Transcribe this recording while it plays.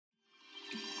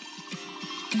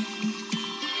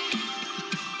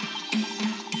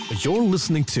You're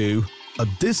listening to a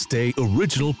This Day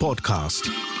original podcast.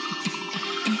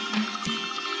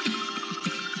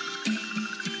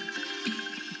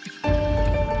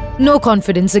 No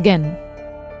confidence again.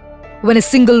 When a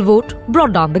single vote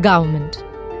brought down the government.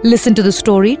 Listen to the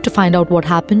story to find out what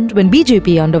happened when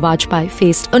BJP under Vajpayee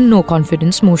faced a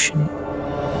no-confidence motion.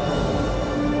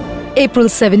 April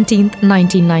 17,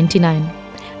 1999.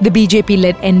 The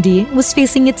BJP-led NDA was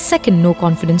facing its second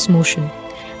no-confidence motion.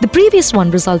 The previous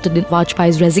one resulted in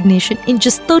Vajpayee's resignation in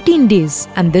just 13 days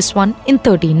and this one in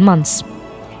 13 months.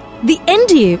 The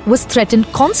NDA was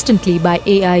threatened constantly by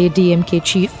AIADMK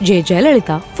chief J.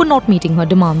 Jayalalitha for not meeting her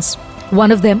demands.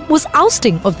 One of them was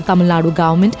ousting of the Tamil Nadu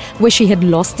government, where she had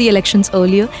lost the elections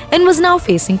earlier and was now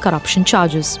facing corruption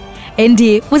charges.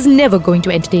 NDA was never going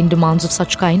to entertain demands of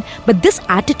such kind, but this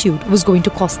attitude was going to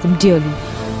cost them dearly.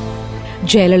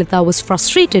 Jayalalitha was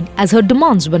frustrated as her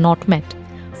demands were not met.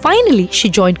 Finally, she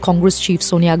joined Congress chief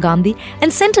Sonia Gandhi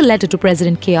and sent a letter to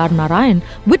President K.R. Narayan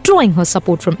withdrawing her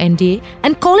support from NDA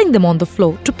and calling them on the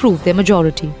floor to prove their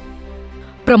majority.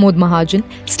 Pramod Mahajan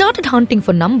started hunting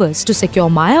for numbers to secure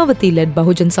Mayawati-led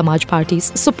Bahujan Samaj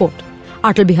Party's support.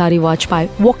 Atal Bihari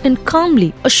Vajpayee walked in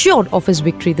calmly, assured of his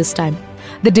victory this time.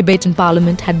 The debate in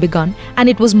Parliament had begun and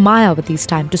it was Mayawati's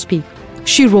time to speak.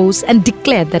 She rose and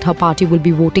declared that her party will be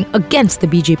voting against the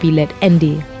BJP-led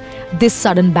NDA. This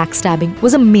sudden backstabbing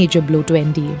was a major blow to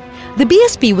NDA. The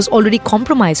BSP was already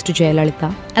compromised to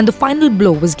Jayalalitha, and the final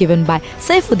blow was given by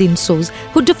Saifuddin Soz,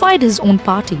 who defied his own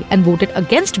party and voted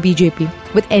against BJP,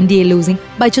 with NDA losing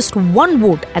by just one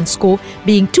vote and score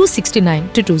being 269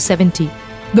 to 270.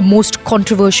 The most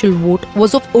controversial vote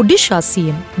was of Odisha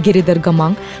CM Giridhar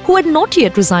Gamang, who had not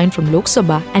yet resigned from Lok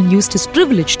Sabha and used his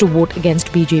privilege to vote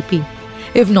against BJP.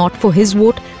 If not for his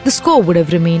vote, the score would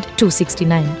have remained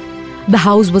 269. The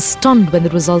House was stunned when the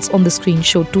results on the screen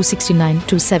showed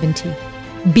 269-270.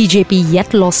 BJP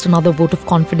yet lost another vote of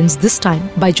confidence, this time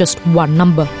by just one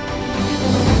number.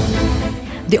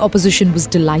 The opposition was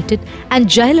delighted and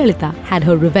Jayalalitha had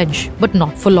her revenge, but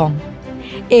not for long.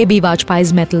 A.B.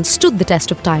 Vajpayee's mettle stood the test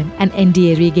of time and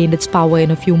NDA regained its power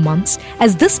in a few months,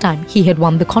 as this time he had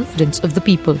won the confidence of the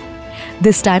people.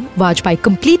 This time, Vajpayee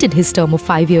completed his term of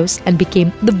 5 years and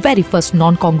became the very first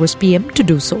non-Congress PM to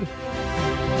do so.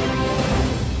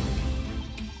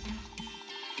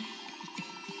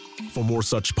 For more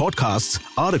such podcasts,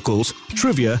 articles,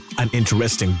 trivia, and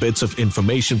interesting bits of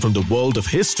information from the world of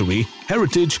history,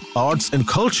 heritage, arts, and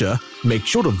culture, make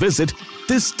sure to visit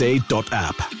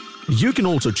thisday.app. You can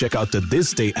also check out the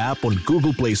This Day app on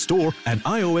Google Play Store and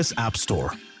iOS App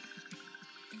Store.